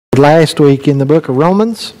Last week in the book of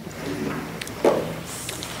Romans.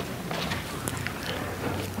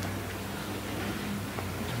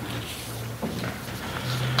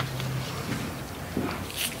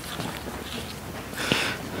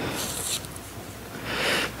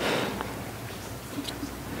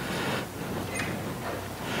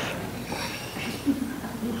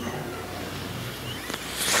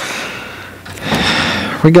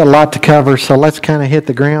 We got a lot to cover, so let's kind of hit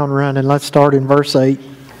the ground running. Let's start in verse 8.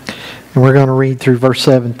 And we're going to read through verse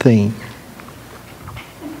 17.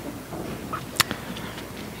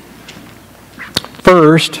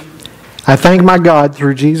 First, I thank my God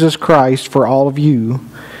through Jesus Christ for all of you,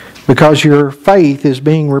 because your faith is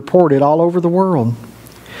being reported all over the world.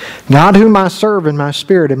 God, whom I serve in my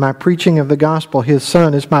spirit in my preaching of the gospel, His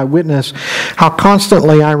Son, is my witness, how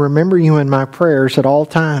constantly I remember you in my prayers at all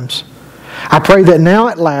times. I pray that now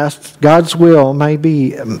at last God's will may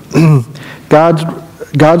be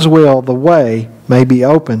God's will, the way, may be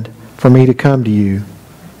opened for me to come to you.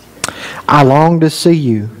 I long to see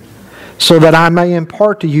you, so that I may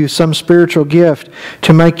impart to you some spiritual gift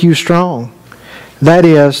to make you strong. That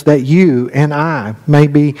is, that you and I may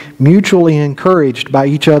be mutually encouraged by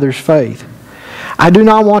each other's faith. I do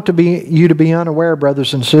not want you to be unaware,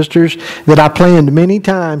 brothers and sisters, that I planned many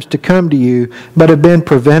times to come to you, but have been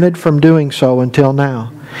prevented from doing so until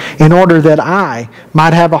now, in order that I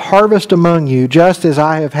might have a harvest among you, just as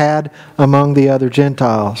I have had among the other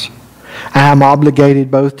Gentiles. I am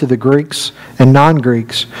obligated both to the Greeks and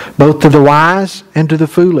non-Greeks, both to the wise and to the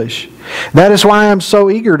foolish. That is why I am so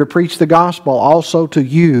eager to preach the gospel also to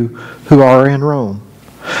you who are in Rome.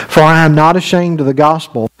 For I am not ashamed of the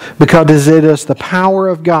gospel, because it is the power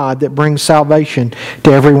of God that brings salvation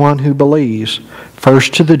to everyone who believes,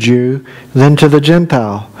 first to the Jew, then to the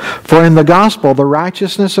Gentile. For in the gospel the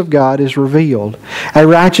righteousness of God is revealed, a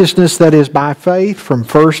righteousness that is by faith from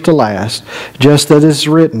first to last, just as it is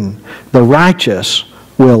written, the righteous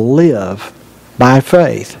will live by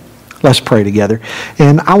faith. Let's pray together.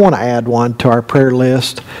 And I want to add one to our prayer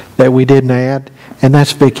list that we didn't add, and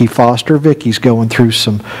that's Vicki Foster. Vicki's going through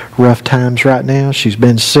some rough times right now. She's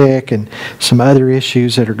been sick and some other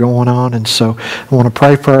issues that are going on, and so I want to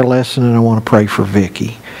pray for our lesson, and I want to pray for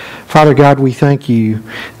Vicki. Father God, we thank you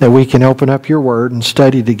that we can open up your word and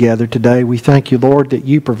study together today. We thank you, Lord, that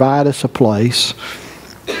you provide us a place.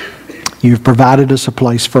 You've provided us a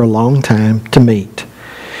place for a long time to meet.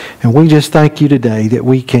 And we just thank you today that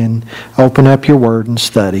we can open up your word and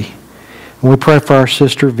study. And we pray for our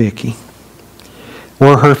sister Vicki.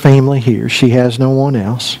 We're her family here. She has no one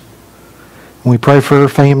else. And we pray for her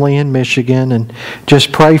family in Michigan, and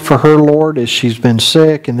just pray for her, Lord, as she's been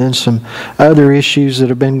sick, and then some other issues that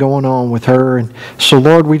have been going on with her. And so,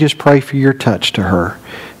 Lord, we just pray for your touch to her,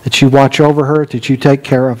 that you watch over her, that you take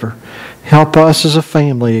care of her. Help us as a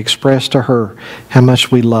family express to her how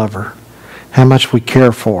much we love her, how much we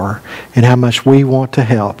care for her, and how much we want to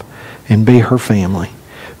help and be her family.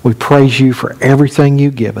 We praise you for everything you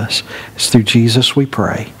give us. It's through Jesus we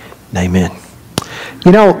pray. Amen.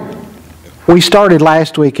 You know, we started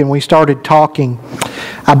last week and we started talking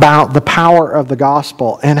about the power of the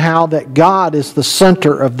gospel and how that God is the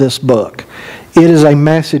center of this book. It is a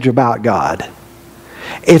message about God.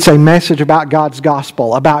 It's a message about God's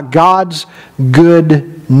gospel, about God's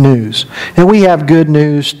good news. And we have good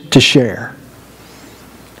news to share.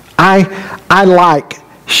 I like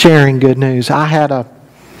sharing good news. I had a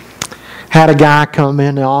guy come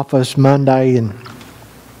in the office Monday,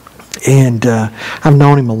 and I've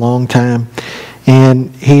known him a long time,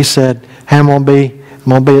 and he said, "Hey, I'm gonna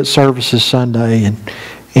be at services Sunday,"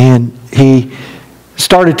 and he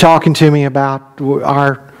started talking to me about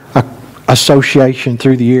our association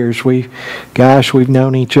through the years. We've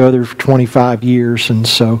known each other for 25 years, and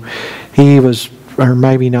so he was, or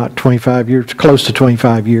maybe not 25 years, close to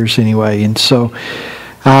 25 years anyway. And so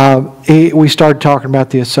we started talking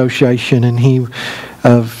about the association and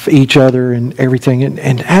of each other and everything.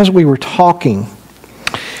 And as we were talking,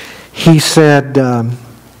 he said, "Well,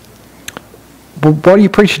 what are you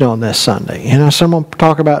preaching on this Sunday?" And I said,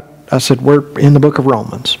 I said, "We're in the book of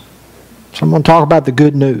Romans. So I'm going to talk about the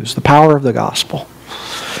good news, the power of the gospel."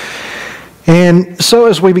 And so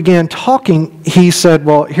as we began talking, he said,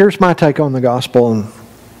 "Well, here's my take on the gospel." And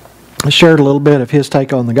I shared a little bit of his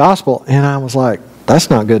take on the gospel. And I was like, that's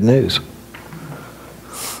not good news.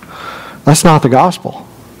 That's not the gospel.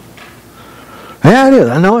 Yeah, it is.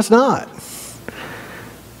 I know it's not.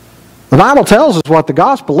 The Bible tells us what the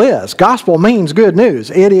gospel is. Gospel means good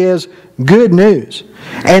news. It is good news.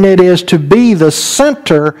 And it is to be the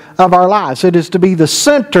center of our lives. It is to be the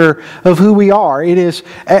center of who we are. It is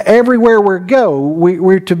everywhere we go,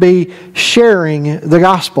 we're to be sharing the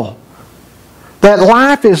gospel. That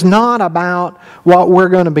life is not about what we're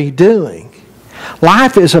going to be doing.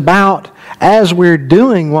 Life is about, as we're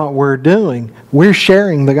doing what we're doing, we're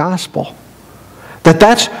sharing the gospel.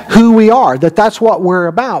 That's who we are. That's what we're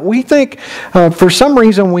about. We think, for some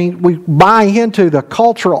reason, we buy into the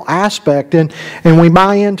cultural aspect and we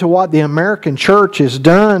buy into what the American church has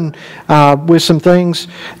done with some things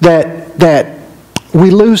that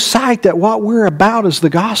we lose sight that what we're about is the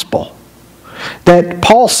gospel. That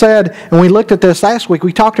Paul said, and we looked at this last week,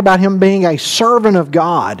 we talked about him being a servant of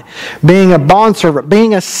God, being a bondservant,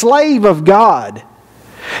 being a slave of God.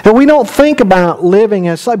 And we don't think about living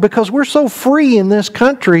as slaves because we're so free in this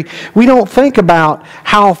country. We don't think about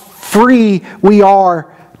how free we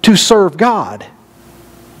are to serve God.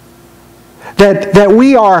 That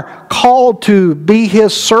we are called to be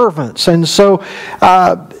His servants. And so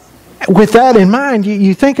with that in mind,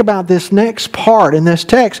 you think about this next part in this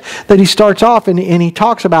text that he starts off and he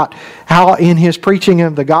talks about how in his preaching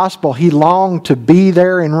of the gospel he longed to be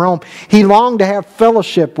there in Rome. He longed to have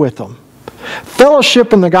fellowship with them.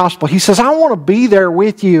 Fellowship in the gospel. He says, I want to be there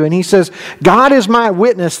with you. And he says, God is my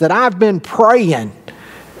witness that I've been praying.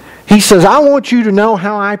 He says, I want you to know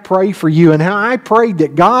how I pray for you and how I prayed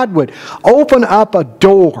that God would open up a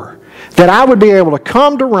door that I would be able to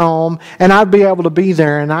come to Rome and I'd be able to be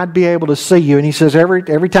there and I'd be able to see you. And he says, every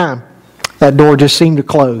time that door just seemed to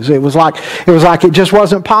close. It was like it just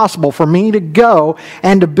wasn't possible for me to go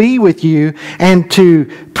and to be with you and to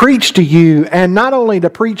preach to you, and not only to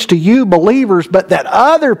preach to you believers, but that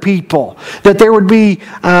other people, that there would be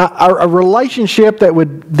a relationship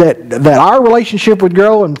that our relationship would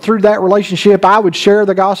grow, and through that relationship I would share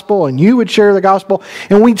the gospel and you would share the gospel,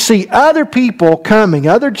 and we'd see other people coming,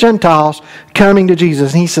 other Gentiles coming to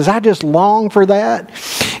Jesus. And he says, I just long for that.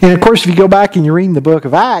 And of course, if you go back and you read the book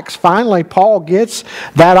of Acts, finally Paul gets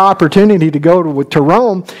that opportunity to go to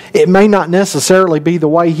Rome. It may not necessarily be the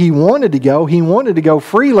way he wanted to go. He wanted to go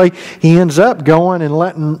freely. He ends up going and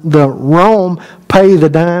letting the Rome pay the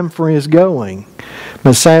dime for his going.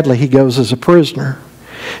 But sadly, he goes as a prisoner.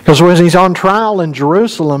 Because when he's on trial in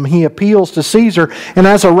Jerusalem, he appeals to Caesar. And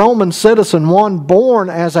as a Roman citizen, one born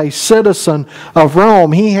as a citizen of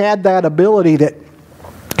Rome, he had that ability that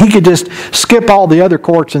he could just skip all the other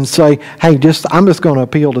courts and say, hey, I'm just going to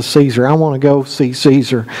appeal to Caesar. I want to go see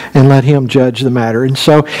Caesar and let him judge the matter. And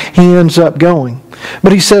so he ends up going.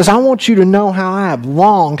 But he says, I want you to know how I have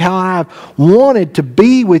longed, how I have wanted to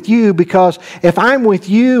be with you, because if I'm with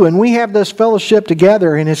you and we have this fellowship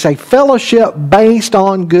together, and it's a fellowship based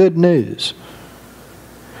on good news.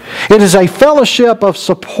 It is a fellowship of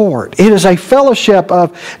support. It is a fellowship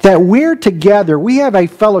of that we're together. We have a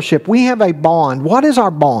fellowship. We have a bond. What is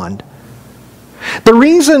our bond? The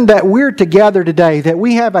reason that we're together today, that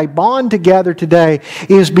we have a bond together today,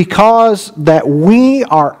 is because that we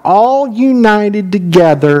are all united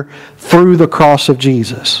together through the cross of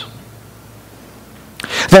Jesus.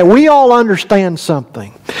 That we all understand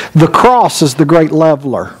something. The cross is the great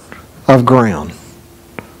leveler of ground.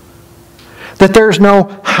 That there's no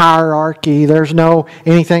hierarchy, there's no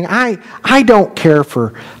anything. I don't care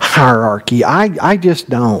for hierarchy. I just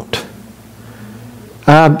don't.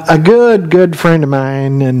 A good friend of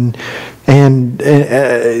mine, and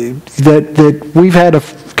that we've had a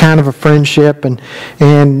kind of a friendship, and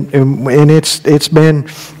it's been,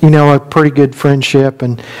 a pretty good friendship,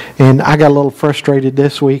 and I got a little frustrated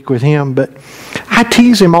this week with him, but I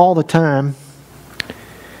tease him all the time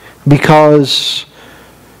because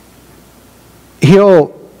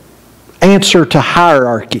he'll answer to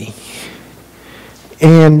hierarchy.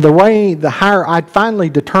 And the way I'd finally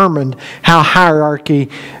determined how hierarchy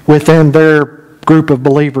within their group of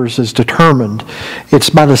believers is determined. It's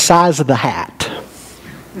by the size of the hat.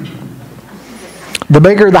 The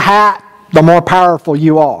bigger the hat, the more powerful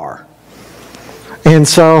you are. And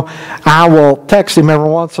so I will text him every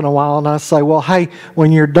once in a while and I say, well, hey,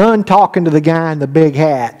 when you're done talking to the guy in the big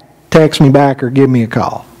hat, text me back or give me a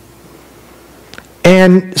call.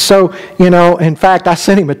 And so, in fact, I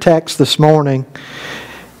sent him a text this morning,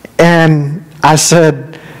 and I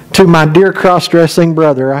said, to my dear cross-dressing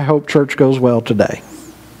brother, I hope church goes well today.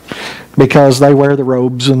 Because they wear the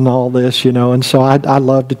robes and all this, and so I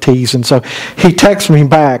love to tease. And so he texts me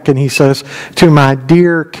back, and he says, to my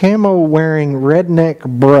dear camo-wearing redneck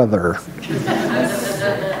brother,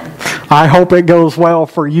 I hope it goes well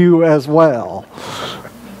for you as well.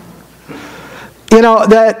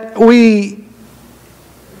 That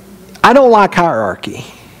I don't like hierarchy.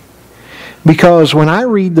 Because when I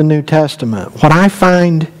read the New Testament, what I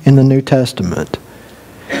find in the New Testament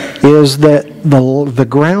is that the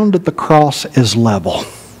ground at the cross is level.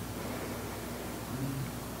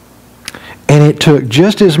 And it took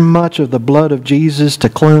just as much of the blood of Jesus to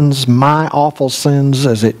cleanse my awful sins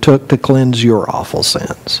as it took to cleanse your awful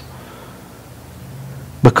sins.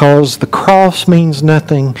 Because the cross means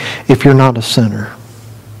nothing if you're not a sinner.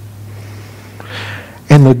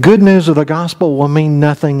 And the good news of the gospel will mean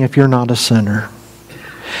nothing if you're not a sinner.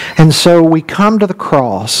 And so we come to the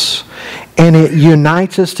cross, and it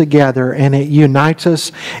unites us together, and it unites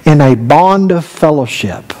us in a bond of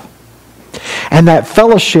fellowship. And that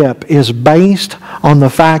fellowship is based on the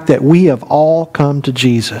fact that we have all come to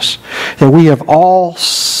Jesus. That we have all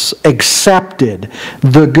accepted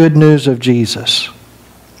the good news of Jesus.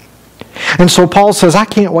 And so Paul says, I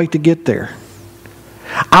can't wait to get there.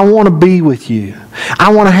 I want to be with you.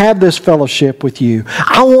 I want to have this fellowship with you.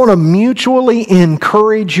 I want to mutually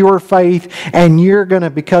encourage your faith, and you're going to,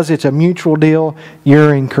 because it's a mutual deal,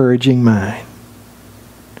 you're encouraging mine.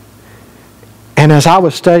 And as I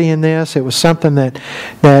was studying this, it was something that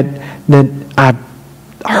I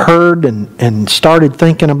heard and started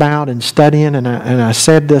thinking about and studying, and I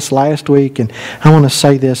said this last week, and I want to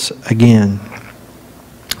say this again.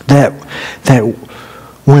 That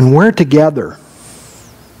when we're together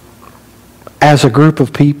as a group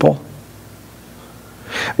of people,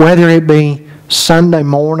 whether it be Sunday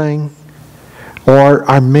morning or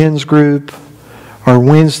our men's group or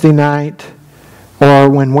Wednesday night or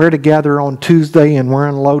when we're together on Tuesday and we're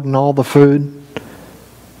unloading all the food,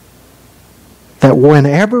 that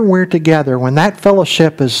whenever we're together, when that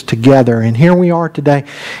fellowship is together, and here we are today,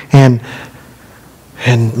 and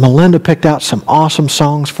Melinda picked out some awesome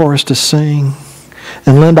songs for us to sing.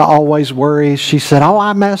 And Linda always worries. She said, oh,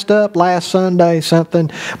 I messed up last Sunday, something.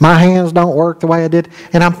 My hands don't work the way I did.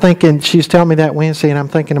 And I'm thinking, she's telling me that Wednesday, and I'm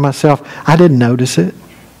thinking to myself, I didn't notice it.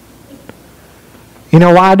 You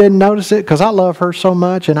know why I didn't notice it? Because I love her so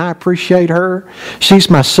much and I appreciate her. She's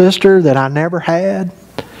my sister that I never had.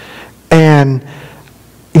 And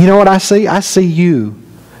you know what I see? I see you,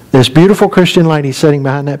 this beautiful Christian lady sitting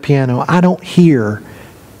behind that piano. I don't hear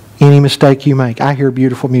any mistake you make. I hear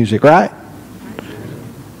beautiful music, right?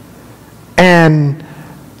 And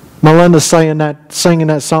Melinda's singing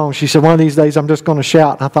that song. She said, one of these days I'm just going to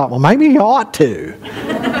shout. And I thought, well, maybe you ought to.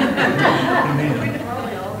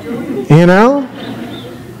 You know?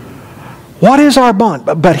 What is our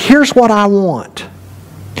bond? But here's what I want.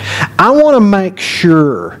 I want to make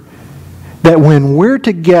sure that when we're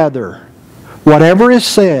together, whatever is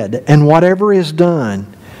said and whatever is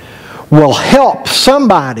done will help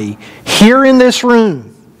somebody here in this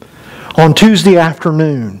room on Tuesday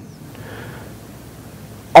afternoon,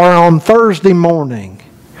 or on Thursday morning,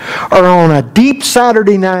 or on a deep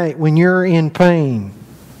Saturday night when you're in pain.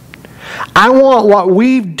 I want what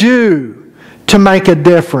we do to make a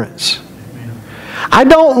difference. I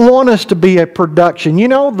don't want us to be a production. You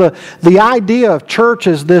know, the idea of church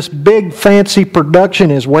as this big fancy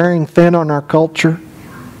production is wearing thin on our culture.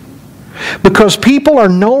 Because people are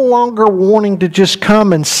no longer wanting to just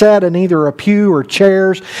come and sit in either a pew or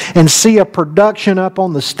chairs and see a production up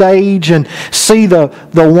on the stage and see the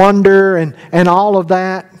wonder and all of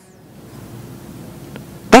that.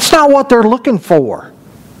 That's not what they're looking for.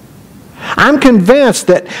 I'm convinced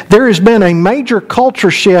that there has been a major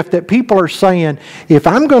culture shift that people are saying, if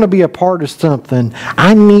I'm going to be a part of something,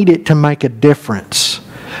 I need it to make a difference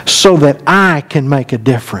so that I can make a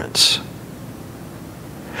difference.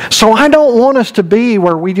 So I don't want us to be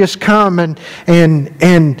where we just come and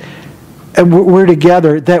we're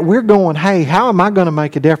together, that we're going, hey, how am I going to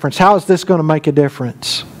make a difference? How is this going to make a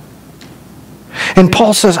difference? And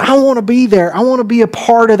Paul says, I want to be there. I want to be a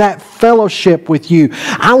part of that fellowship with you.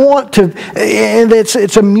 I want to, and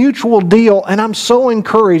it's a mutual deal, and I'm so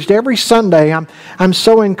encouraged. Every Sunday, I'm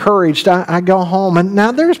so encouraged. I go home, and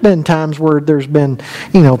now there's been times where there's been,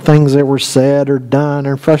 things that were said or done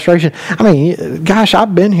or frustration. I mean, gosh,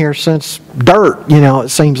 I've been here since dirt, it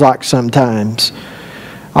seems like sometimes.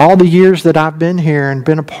 All the years that I've been here and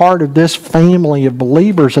been a part of this family of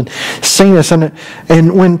believers and seen us.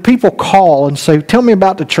 And when people call and say, tell me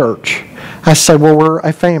about the church, I say, well, we're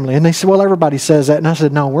a family. And they say, well, everybody says that. And I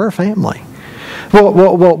said, no, we're a family. Well,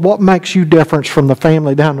 what makes you different from the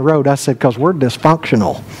family down the road? I said, because we're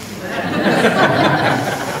dysfunctional.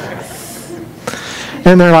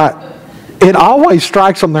 And they're like, it always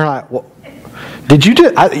strikes them. They're like, well, Did you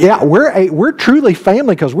do? Yeah, we're truly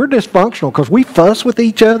family because we're dysfunctional because we fuss with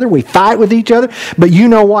each other, we fight with each other. But you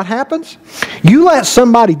know what happens? You let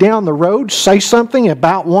somebody down the road say something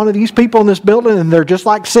about one of these people in this building, and they're just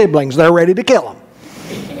like siblings. They're ready to kill them.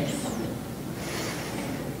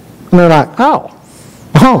 And they're like, oh,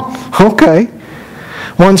 okay.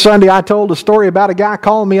 One Sunday I told a story about a guy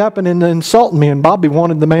calling me up and insulting me, and Bobby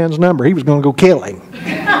wanted the man's number. He was going to go kill him.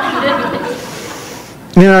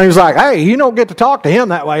 You know, he was like, hey, you don't get to talk to him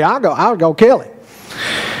that way. I'll go kill him.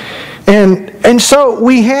 And so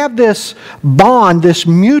we have this bond, this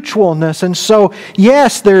mutualness. And so,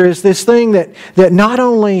 yes, there is this thing that not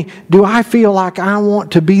only do I feel like I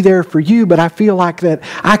want to be there for you, but I feel like that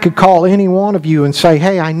I could call any one of you and say,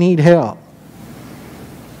 hey, I need help.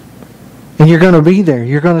 And you're going to be there.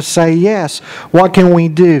 You're going to say, yes, what can we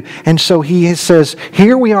do? And so he says,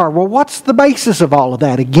 here we are. Well, what's the basis of all of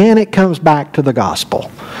that? Again, it comes back to the gospel.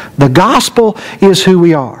 The gospel is who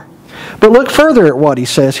we are. But look further at what he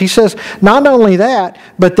says. He says, not only that,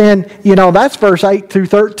 but then, that's verse 8 through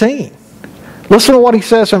 13. Listen to what he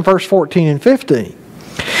says in verse 14 and 15.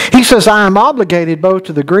 He says, I am obligated both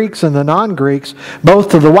to the Greeks and the non-Greeks, both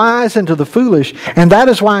to the wise and to the foolish, and that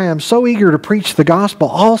is why I am so eager to preach the gospel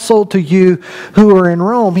also to you who are in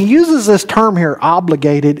Rome. He uses this term here,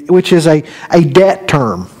 obligated, which is a debt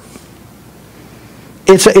term.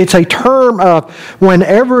 It's a term of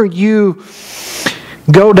whenever you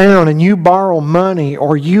go down and you borrow money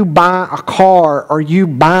or you buy a car or you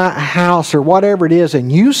buy a house or whatever it is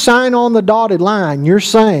and you sign on the dotted line, you're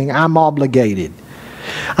saying, I'm obligated.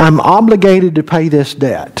 I'm obligated to pay this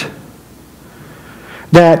debt.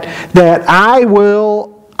 That I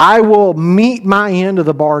will meet my end of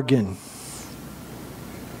the bargain.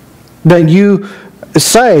 That you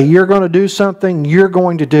say you're going to do something, you're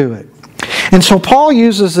going to do it. And so Paul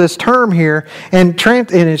uses this term here, and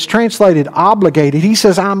it's translated obligated. He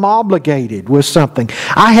says, I'm obligated with something.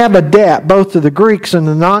 I have a debt, both to the Greeks and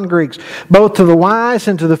the non-Greeks, both to the wise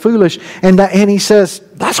and to the foolish. And he says,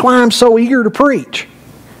 that's why I'm so eager to preach.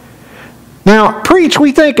 Now, preach,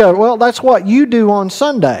 we think of, well, that's what you do on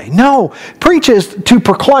Sunday. No, preach is to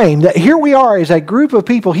proclaim that here we are as a group of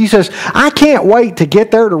people. He says, I can't wait to get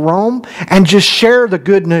there to Rome and just share the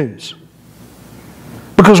good news.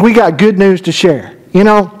 Because we got good news to share.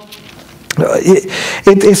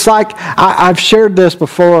 It's like, I've shared this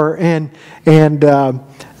before and I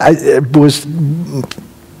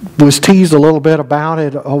was teased a little bit about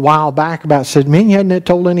it a while back said, man, you hadn't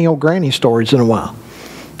told any old granny stories in a while.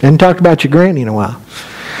 Hadn't talked about your granny in a while.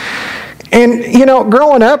 And,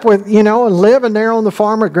 growing up with, and living there on the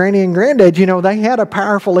farm with Granny and Granddad, they had a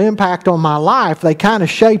powerful impact on my life. They kind of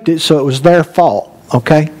shaped it so it was their fault,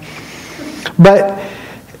 okay? But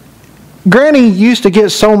Granny used to get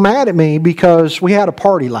so mad at me because we had a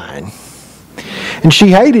party line. And she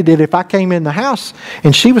hated it if I came in the house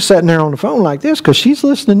and she was sitting there on the phone like this because she's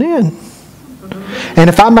listening in. And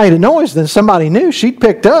if I made a noise, then somebody knew she'd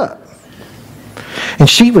picked up. And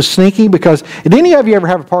she was sneaky because, did any of you ever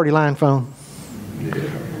have a party line phone?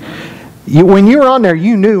 Yeah. When you were on there,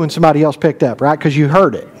 you knew when somebody else picked up, right? Because you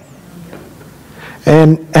heard it.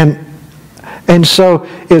 And so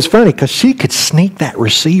it's funny because she could sneak that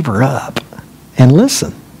receiver up and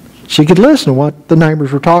listen. She could listen to what the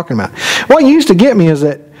neighbors were talking about. What used to get me is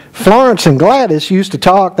that Florence and Gladys used to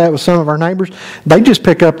talk. That was some of our neighbors. They just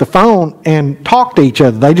pick up the phone and talk to each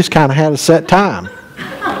other. They just kind of had a set time.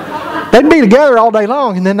 They'd be together all day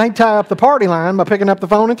long, and then they'd tie up the party line by picking up the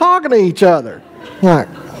phone and talking to each other. Like,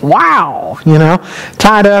 wow,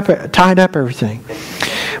 tied up everything.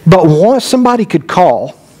 But once somebody could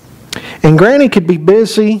call, and Granny could be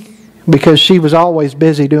busy because she was always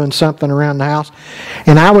busy doing something around the house,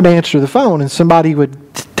 and I would answer the phone, and somebody would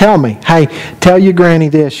tell me, hey, tell your Granny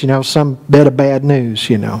this, some bit of bad news,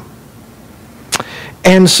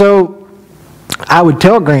 And so I would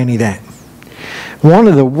tell Granny that. One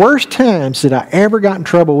of the worst times that I ever got in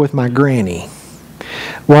trouble with my Granny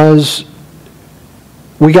was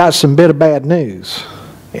we got some bit of bad news.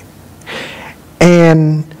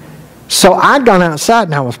 And so I'd gone outside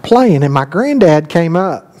and I was playing, and my granddad came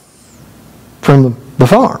up from the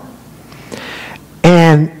farm.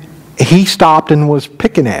 And he stopped and was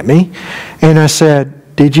picking at me. And I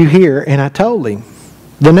said, did you hear? And I told him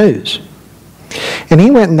the news. And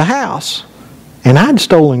he went in the house, and I'd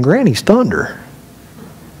stolen Granny's thunder.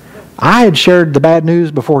 I had shared the bad news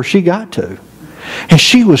before she got to. And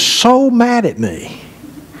she was so mad at me.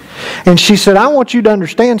 And she said, I want you to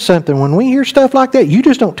understand something. When we hear stuff like that, you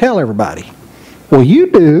just don't tell everybody. Well, you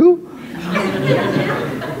do.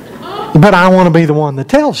 But I want to be the one that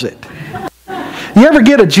tells it. You ever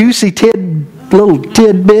get a juicy little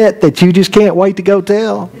tidbit that you just can't wait to go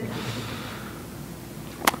tell.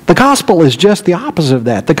 The gospel is just the opposite of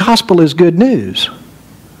that. The gospel is good news.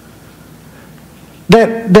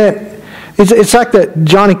 It's like that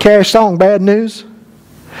Johnny Cash song, Bad News.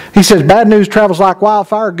 He says, bad news travels like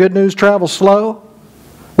wildfire, good news travels slow.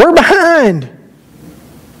 We're behind.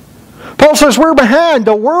 Paul says we're behind.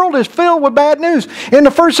 The world is filled with bad news. In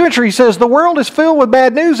the first century, he says the world is filled with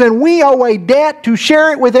bad news and we owe a debt to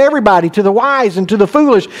share it with everybody, to the wise and to the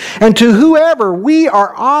foolish and to whoever. We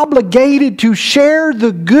are obligated to share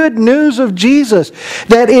the good news of Jesus.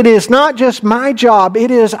 That it is not just my job,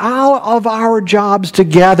 it is all of our jobs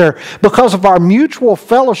together because of our mutual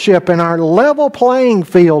fellowship and our level playing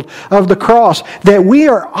field of the cross. That we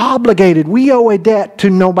are obligated, we owe a debt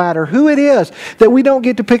to no matter who it is, that we don't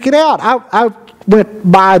get to pick it out. I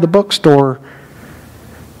went by the bookstore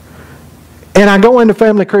and I go into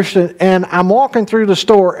Family Christian and I'm walking through the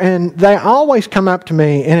store and they always come up to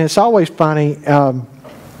me and it's always funny. And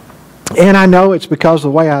I know it's because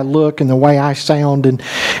of the way I look and the way I sound and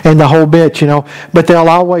the whole bit, But they'll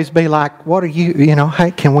always be like, what are you,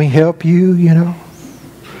 hey, can we help you,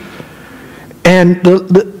 And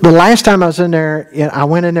the last time I was in there, I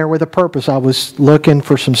went in there with a purpose. I was looking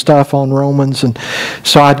for some stuff on Romans, and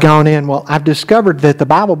so I'd gone in. Well, I've discovered that the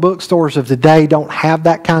Bible bookstores of the day don't have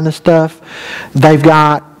that kind of stuff. They've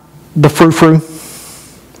got the frou-frou,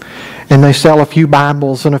 and they sell a few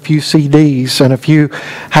Bibles and a few CDs and a few,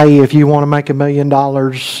 hey, if you want to make $1 million,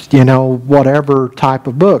 whatever type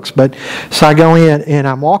of books. But so I go in and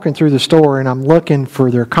I'm walking through the store and I'm looking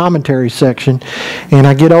for their commentary section, and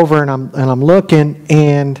I get over and I'm looking,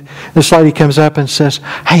 and this lady comes up and says,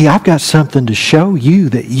 hey, I've got something to show you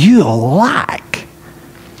that you'll like.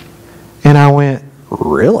 And I went,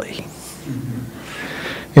 really?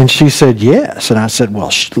 And she said, yes. And I said,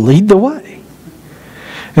 well, lead the way.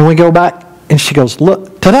 And we go back, and she goes,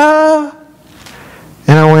 look, ta-da!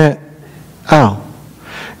 And I went, oh.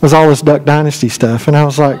 It was all this Duck Dynasty stuff. And I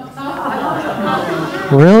was like,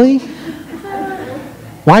 really?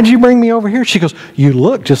 Why'd you bring me over here? She goes, you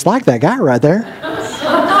look just like that guy right there.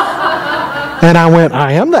 And I went,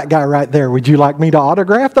 I am that guy right there. Would you like me to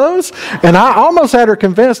autograph those? And I almost had her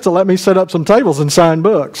convinced to let me set up some tables and sign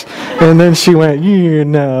books. And then she went,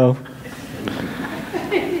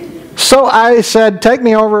 So I said, take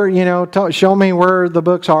me over, show me where the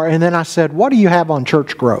books are. And then I said, what do you have on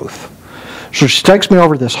church growth? So she takes me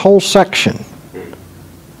over this whole section.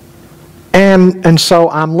 And so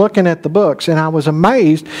I'm looking at the books, and I was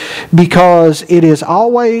amazed because it is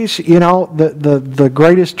always, the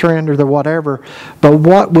greatest trend or the whatever. But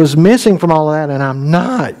what was missing from all of that, and I'm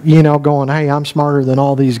not, going, hey, I'm smarter than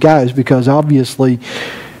all these guys, because obviously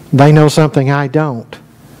they know something I don't.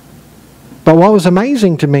 But what was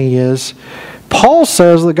amazing to me is Paul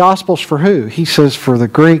says the gospel's for who? He says for the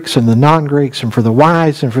Greeks and the non-Greeks and for the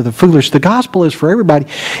wise and for the foolish. The gospel is for everybody.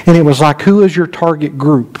 And it was like, who is your target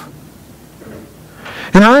group?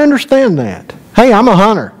 And I understand that. Hey, I'm a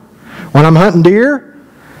hunter. When I'm hunting deer,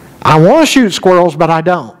 I want to shoot squirrels, but I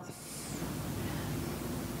don't.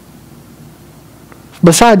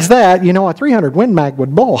 Besides that, a 300 Win Mag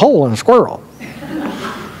would blow a hole in a squirrel.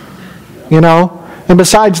 And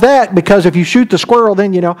besides that, because if you shoot the squirrel,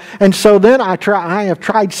 then, and so then I have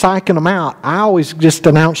tried psyching them out. I always just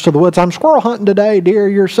announce to the woods, I'm squirrel hunting today, dear,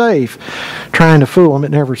 you're safe. Trying to fool them,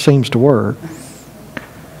 it never seems to work.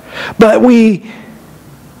 But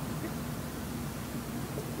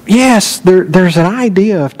there's an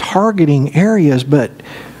idea of targeting areas, but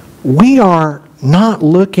we are not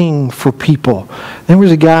looking for people. There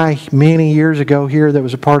was a guy many years ago here that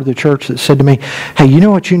was a part of the church that said to me, hey, you know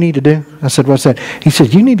what you need to do? I said, what's that? He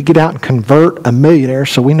said, you need to get out and convert a millionaire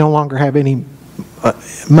so we no longer have any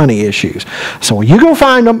money issues. So well, you go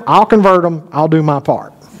find them, I'll convert them, I'll do my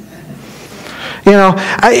part.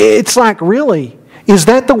 It's like, really, is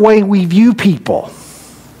that the way we view people?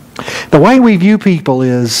 The way we view people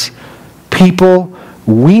is, people,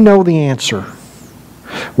 we know the answer.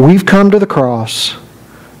 We've come to the cross.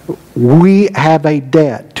 We have a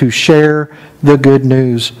debt to share the good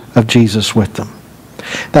news of Jesus with them.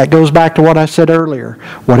 That goes back to what I said earlier.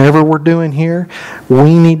 Whatever we're doing here,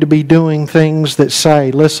 we need to be doing things that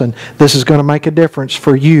say, listen, this is going to make a difference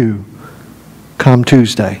for you come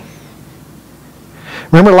Tuesday.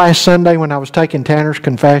 Remember last Sunday when I was taking Tanner's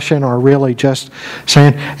confession, or really just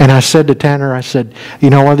saying, and I said to Tanner, I said,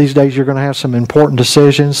 one of these days you're going to have some important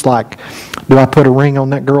decisions, like, do I put a ring on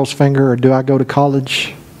that girl's finger or do I go to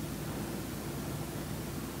college?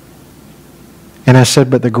 And I said,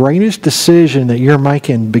 but the greatest decision that you're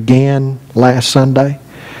making began last Sunday,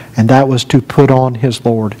 and that was to put on His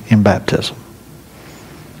Lord in baptism.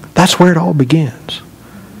 That's where it all begins.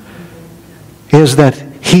 Is that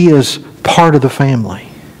he is part of the family.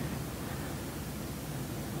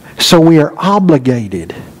 So we are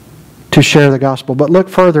obligated to share the gospel. But look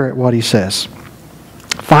further at what he says.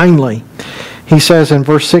 Finally, he says in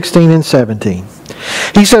verse 16 and 17,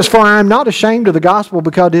 he says, "For I am not ashamed of the gospel,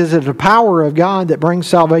 because it is the power of God that brings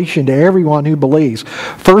salvation to everyone who believes,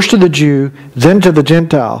 first to the Jew, then to the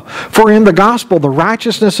Gentile. For in the gospel the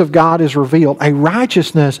righteousness of God is revealed, a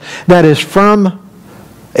righteousness that is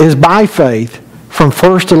by faith from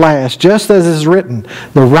first to last, just as is written,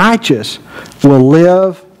 the righteous will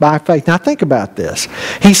live by faith." Now think about this.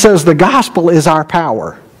 He says the gospel is our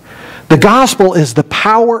power. The gospel is the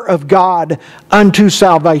power of God unto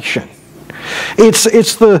salvation.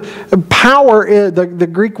 It's the power, the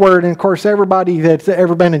Greek word, and of course everybody that's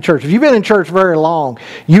ever been in church. If you've been in church very long,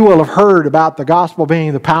 you will have heard about the gospel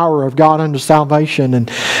being the power of God unto salvation.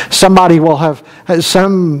 And somebody will have,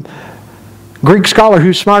 some Greek scholar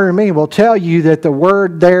who's smarter than me will tell you that the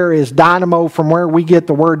word there is dynamo, from where we get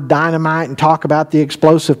the word dynamite and talk about the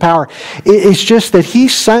explosive power. It's just that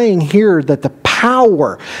he's saying here that the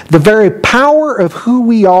power, the very power of who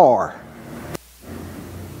we are.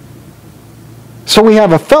 So we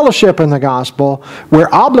have a fellowship in the gospel. We're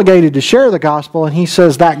obligated to share the gospel. And he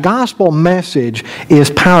says that gospel message is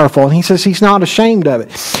powerful. And he says he's not ashamed of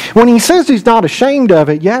it. When he says he's not ashamed of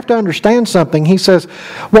it, you have to understand something. He says,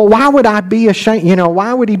 well, why would I be ashamed?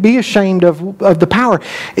 Why would he be ashamed of the power?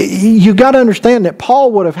 You've got to understand that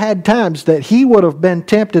Paul would have had times that he would have been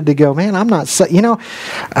tempted to go, man,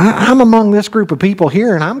 I'm among this group of people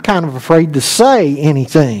here, and I'm kind of afraid to say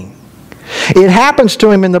anything. It happens to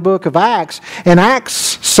him in the book of Acts. In Acts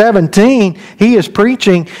 17, he is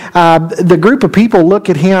preaching. The group of people look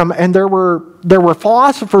at him, and there were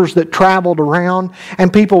philosophers that traveled around,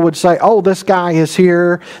 and people would say, oh, this guy is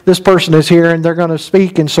here, this person is here, and they're going to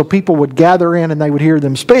speak. And so people would gather in, and they would hear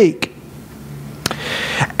them speak.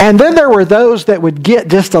 And then there were those that would get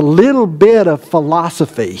just a little bit of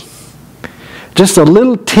philosophy. Just a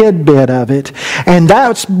little tidbit of it, and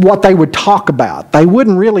that's what they would talk about. They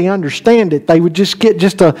wouldn't really understand it. They would just get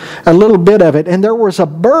just a little bit of it. And there was a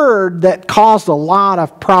bird that caused a lot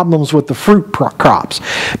of problems with the fruit crops.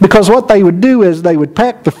 Because what they would do is they would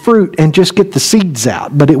peck the fruit and just get the seeds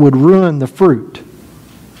out, but it would ruin the fruit.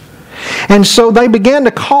 And so they began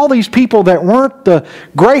to call these people that weren't the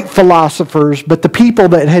great philosophers, but the people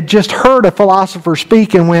that had just heard a philosopher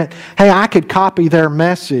speak and went, hey, I could copy their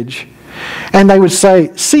message. And they would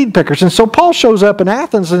say, seed pickers. And so Paul shows up in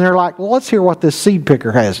Athens, and they're like, well, let's hear what this seed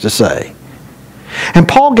picker has to say. And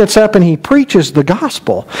Paul gets up and he preaches the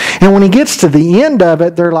gospel. And when he gets to the end of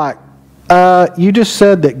it, they're like, you just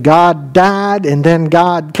said that God died and then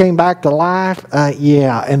God came back to life?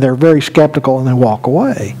 Yeah. And they're very skeptical, and they walk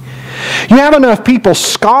away. You have enough people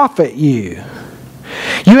scoff at you.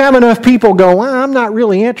 You have enough people go, well, I'm not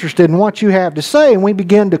really interested in what you have to say. And we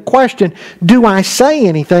begin to question, do I say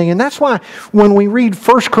anything? And that's why when we read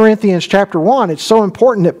 1 Corinthians chapter 1, it's so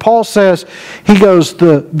important that Paul says, he goes,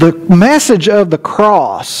 the message of the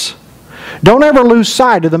cross. Don't ever lose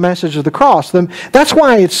sight of the message of the cross. That's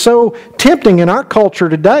why it's so tempting in our culture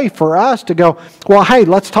today for us to go, well, hey,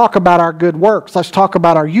 let's talk about our good works. Let's talk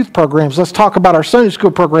about our youth programs. Let's talk about our Sunday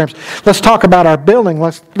school programs. Let's talk about our building.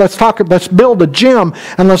 Let's build a gym,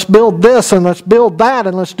 and let's build this, and let's build that,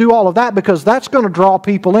 and let's do all of that, because that's going to draw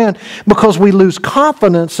people in, because we lose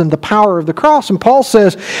confidence in the power of the cross. And Paul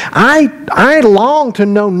says, I long to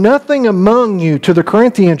know nothing among you, to the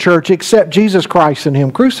Corinthian church, except Jesus Christ and Him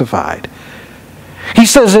crucified. He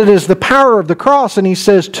says it is the power of the cross, and he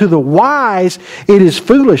says to the wise it is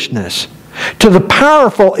foolishness. To the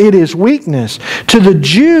powerful it is weakness. To the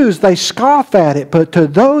Jews they scoff at it, but to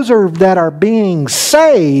those that are being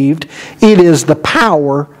saved it is the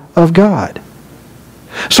power of God.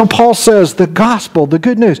 So Paul says the gospel, the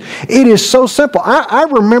good news, it is so simple. I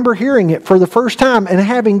remember hearing it for the first time, and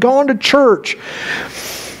having gone to church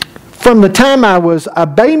from the time I was a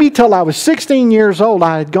baby till I was 16 years old.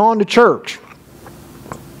 I had gone to church.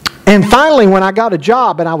 And finally, when I got a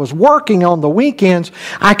job and I was working on the weekends,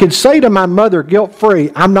 I could say to my mother,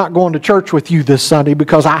 guilt-free, I'm not going to church with you this Sunday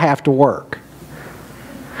because I have to work.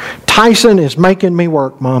 Tyson is making me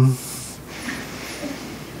work, Mom.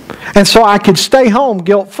 And so I could stay home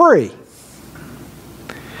guilt-free.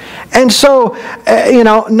 And so,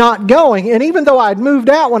 not going. And even though I'd moved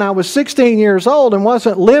out when I was 16 years old and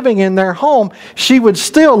wasn't living in their home, she would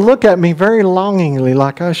still look at me very longingly,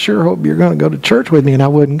 like, I sure hope you're going to go to church with me, and I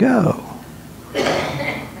wouldn't go.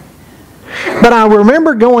 But I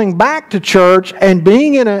remember going back to church and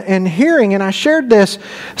being and hearing, and I shared this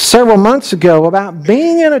several months ago, about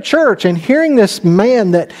being in a church and hearing this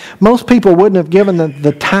man that most people wouldn't have given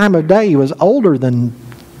the time of day. He was older than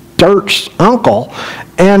Dirk's uncle.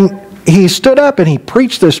 And he stood up and he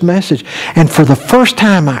preached this message. And for the first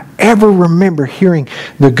time I ever remember hearing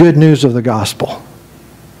the good news of the gospel,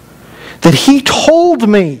 that he told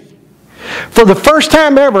me, for the first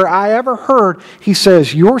time ever I ever heard, he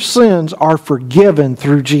says, your sins are forgiven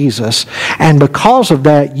through Jesus, and because of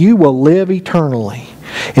that you will live eternally.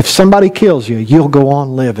 If somebody kills you, you'll go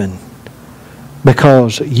on living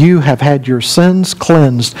because you have had your sins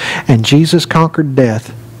cleansed and Jesus conquered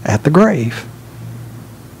death at the grave.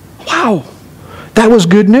 Wow. That was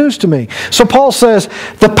good news to me. So Paul says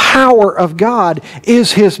the power of God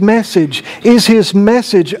is His message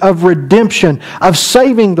of redemption, of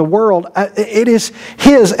saving the world. It is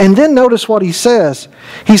His. And then notice what he says.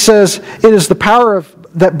 He says it is the power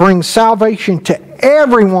that brings salvation to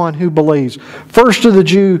everyone who believes. First to the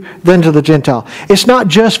Jew, then to the Gentile. It's not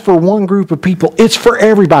just for one group of people. It's for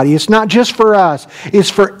everybody. It's not just for us. It's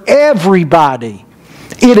for everybody.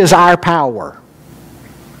 It is our power.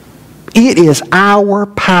 It is our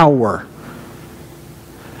power.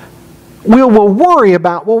 We will worry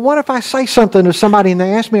about, well, what if I say something to somebody and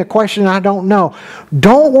they ask me a question I don't know?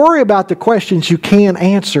 Don't worry about the questions you can't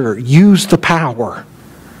answer. Use the power.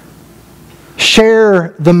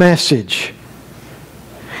 Share the message.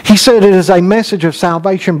 He said it is a message of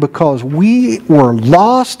salvation because we were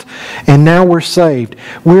lost and now we're saved.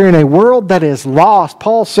 We're in a world that is lost.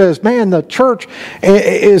 Paul says, man, the church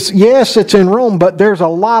is, yes, it's in Rome, but there's a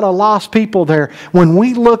lot of lost people there. When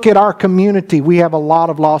we look at our community, we have a lot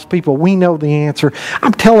of lost people. We know the answer.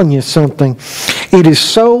 I'm telling you something. It is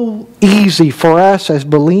so easy for us as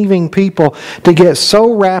believing people to get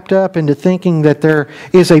so wrapped up into thinking that there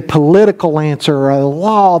is a political answer or a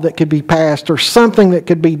law that could be passed or something that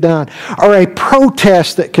could be done or a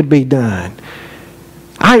protest that could be done.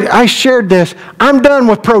 I shared this. I'm done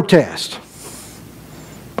with protest.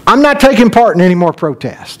 I'm not taking part in any more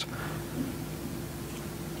protest.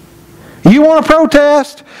 You want to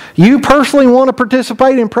protest? You personally want to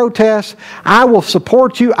participate in protests? I will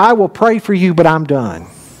support you. I will pray for you, but I'm done.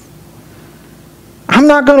 I'm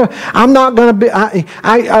not going to be,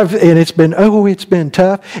 and it's been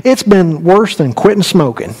tough. It's been worse than quitting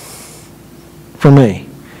smoking for me.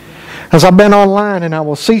 As I've been online and I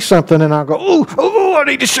will see something and I'll go, oh, I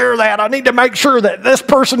need to share that. I need to make sure that this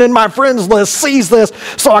person in my friends list sees this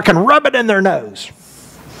so I can rub it in their nose.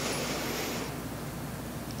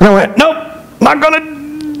 And I went, nope, not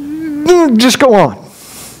going to, just go on.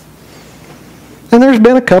 And there's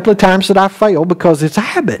been a couple of times that I failed because it's a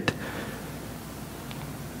habit.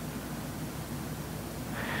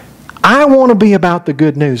 I want to be about the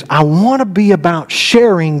good news. I want to be about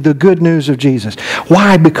sharing the good news of Jesus.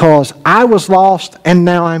 Why? Because I was lost and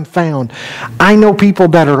now I'm found. I know people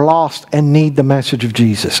that are lost and need the message of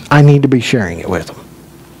Jesus. I need to be sharing it with them.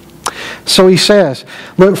 So he says,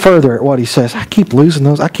 look further at what he says. I keep losing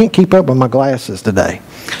those. I can't keep up with my glasses today.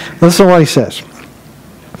 Listen to what he says.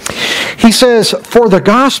 He says, for in the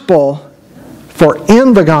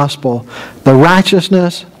gospel, the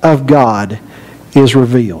righteousness of God is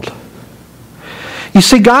revealed. You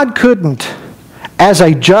see, God couldn't, as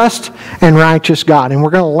a just and righteous God, and we're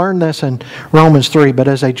going to learn this in Romans 3, but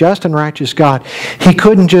as a just and righteous God, He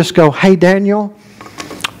couldn't just go, hey Daniel,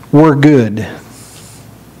 we're good.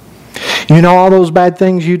 You know all those bad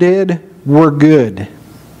things you did? We're good.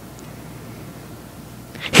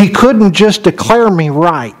 He couldn't just declare me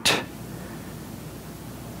right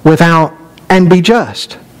and be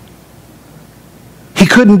just. He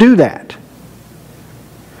couldn't do that.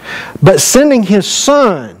 But sending His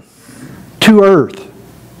Son to earth,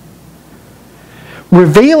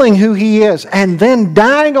 revealing who He is, and then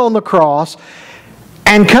dying on the cross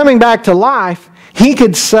and coming back to life, He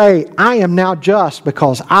could say, I am now just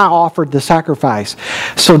because I offered the sacrifice.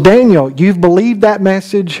 So Daniel, you've believed that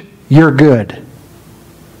message, you're good.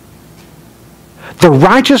 The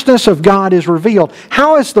righteousness of God is revealed.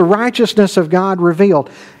 How is the righteousness of God revealed?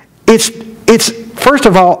 It's first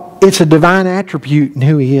of all, it's a divine attribute in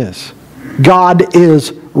who He is. God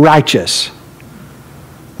is righteous.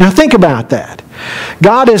 Now think about that.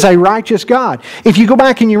 God is a righteous God. If you go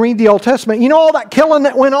back and you read the Old Testament, you know all that killing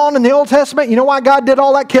that went on in the Old Testament? You know why God did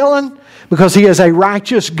all that killing? Because He is a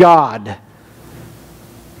righteous God.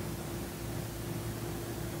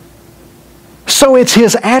 So it's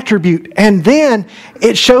His attribute. And then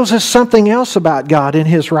it shows us something else about God in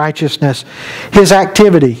His righteousness. His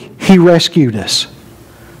activity. He rescued us.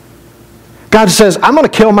 God says, I'm going to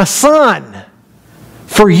kill my Son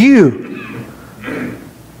for you.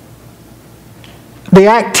 The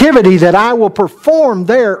activity that I will perform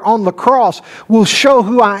there on the cross will show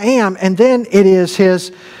who I am. And then it is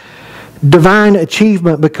His divine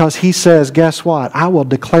achievement, because He says, guess what? I will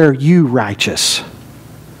declare you righteous.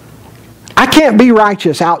 I can't be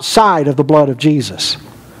righteous outside of the blood of Jesus.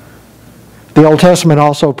 The Old Testament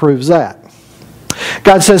also proves that.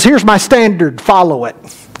 God says, here's my standard, follow it.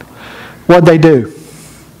 What'd they do?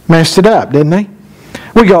 Messed it up, didn't they?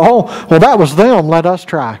 We go, oh, well, that was them, let us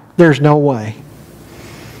try. There's no way.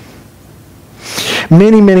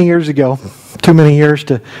 Many, many years ago, too many years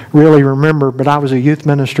to really remember, but I was a youth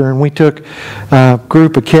minister, and we took a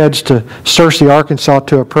group of kids to Searcy, Arkansas,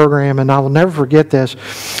 to a program, and I will never forget this.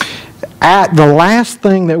 At the last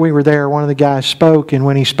thing that we were there, one of the guys spoke, and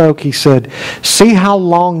when he spoke, he said, see how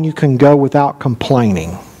long you can go without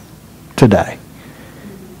complaining today.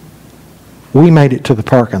 We made it to the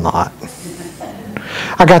parking lot.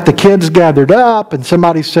 I got the kids gathered up, and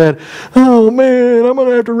somebody said, oh man, I'm going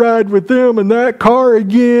to have to ride with them in that car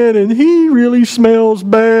again, and he really smells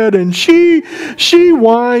bad, and she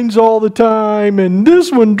whines all the time, and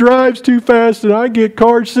this one drives too fast, and I get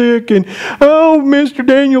car sick, and oh, Mr.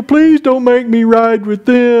 Daniel, please don't make me ride with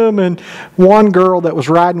them. And one girl that was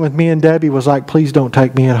riding with me and Debbie was like, please don't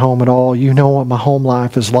take me at home at all. You know what my home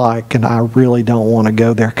life is like, and I really don't want to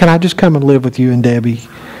go there. Can I just come and live with you and Debbie?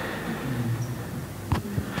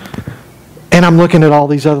 And I'm looking at all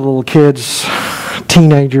these other little kids,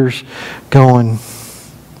 teenagers, going,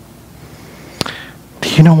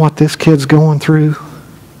 do you know what this kid's going through?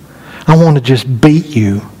 I want to just beat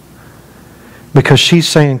you. Because she's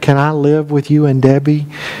saying, can I live with you and Debbie?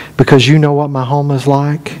 Because you know what my home is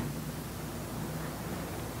like.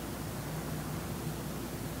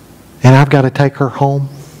 And I've got to take her home.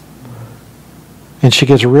 And she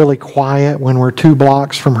gets really quiet when we're 2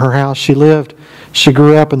 blocks from her house. She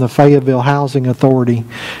grew up in the Fayetteville Housing Authority.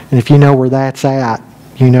 And if you know where that's at,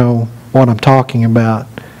 you know what I'm talking about.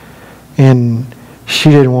 And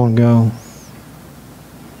she didn't want to go.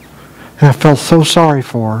 And I felt so sorry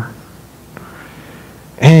for her.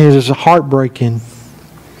 And it was heartbreaking.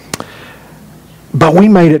 But we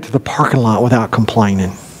made it to the parking lot without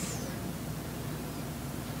complaining.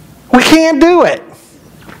 We can't do it.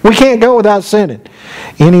 We can't go without sinning.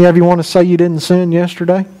 Any of you want to say you didn't sin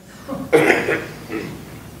yesterday?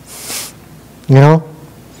 You know?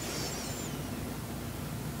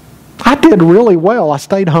 I did really well. I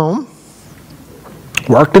stayed home.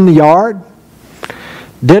 Worked in the yard.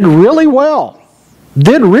 Did really well.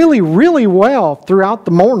 Did really, really well throughout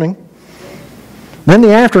the morning. Then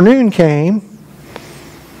the afternoon came.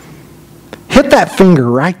 Hit that finger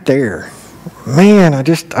right there. Man,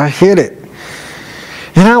 I hit it.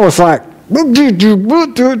 And I was like, you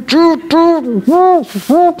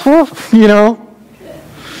know.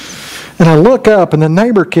 And I look up, and the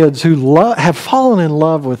neighbor kids who have fallen in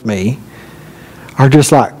love with me are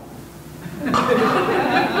just like,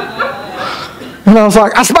 and I was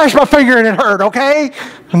like, I smashed my finger and it hurt, okay?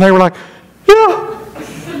 And they were like, yeah.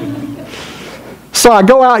 So I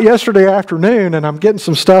go out yesterday afternoon, and I'm getting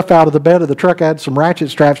some stuff out of the bed of the truck. I had some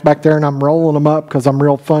ratchet straps back there, and I'm rolling them up because I'm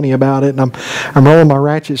real funny about it. And I'm rolling my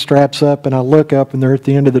ratchet straps up, and I look up, and they're at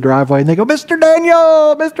the end of the driveway, and they go, Mr.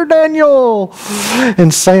 Daniel, Mr. Daniel.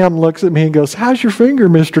 And Sam looks at me and goes, how's your finger,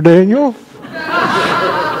 Mr. Daniel?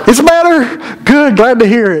 It's better. Good, glad to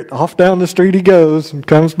hear it. Off down the street he goes and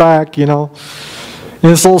comes back, you know. And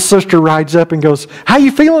his little sister rides up and goes, how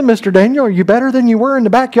you feeling, Mr. Daniel? Are you better than you were in the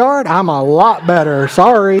backyard? I'm a lot better.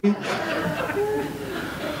 Sorry.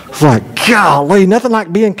 It's like, golly, nothing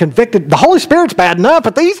like being convicted. The Holy Spirit's bad enough,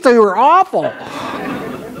 but these two are awful.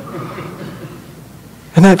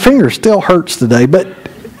 And that finger still hurts today. But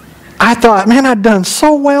I thought, man, I'd done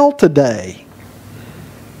so well today.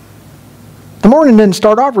 The morning didn't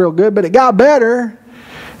start off real good, but it got better.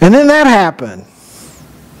 And then that happened.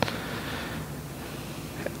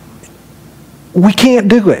 We can't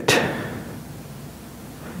do it.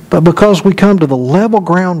 But because we come to the level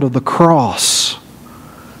ground of the cross,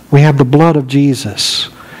 we have the blood of Jesus,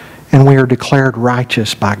 and we are declared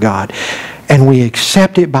righteous by God. And we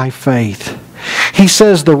accept it by faith. He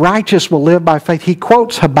says the righteous will live by faith. He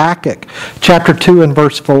quotes Habakkuk chapter 2 and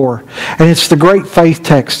verse 4. And it's the great faith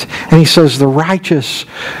text. And he says the righteous,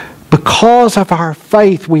 because of our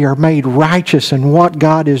faith, we are made righteous in what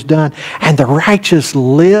God has done. And the righteous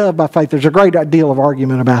live by faith. There's a great deal of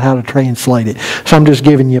argument about how to translate it. So I'm just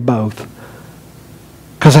giving you both.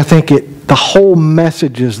 Because I think the whole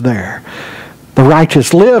message is there. The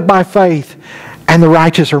righteous live by faith, and the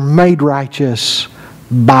righteous are made righteous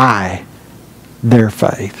by their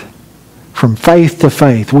faith. From faith to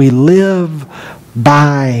faith. We live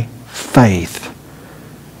by faith.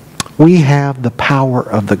 We have the power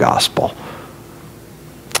of the gospel.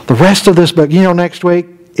 The rest of this book, next week,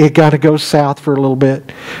 it got to go south for a little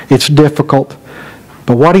bit. It's difficult.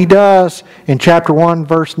 But what he does in chapter 1,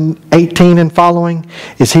 verse 18 and following,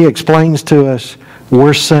 is he explains to us,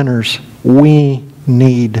 we're sinners. We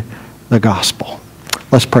need the gospel.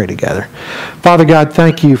 Let's pray together. Father God,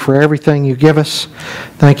 thank you for everything you give us.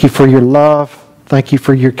 Thank you for your love. Thank you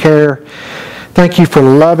for your care. Thank you for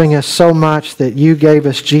loving us so much that you gave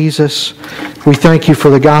us Jesus. We thank you for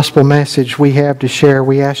the gospel message we have to share.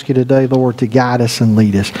 We ask you today, Lord, to guide us and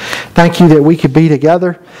lead us. Thank you that we could be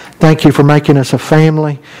together. Thank you for making us a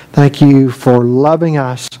family. Thank you for loving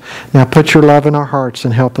us. Now put your love in our hearts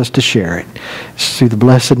and help us to share it. It's through the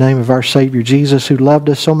blessed name of our Savior Jesus, who loved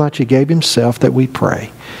us so much He gave Himself, that we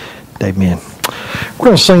pray. Amen. We're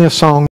going to sing a song.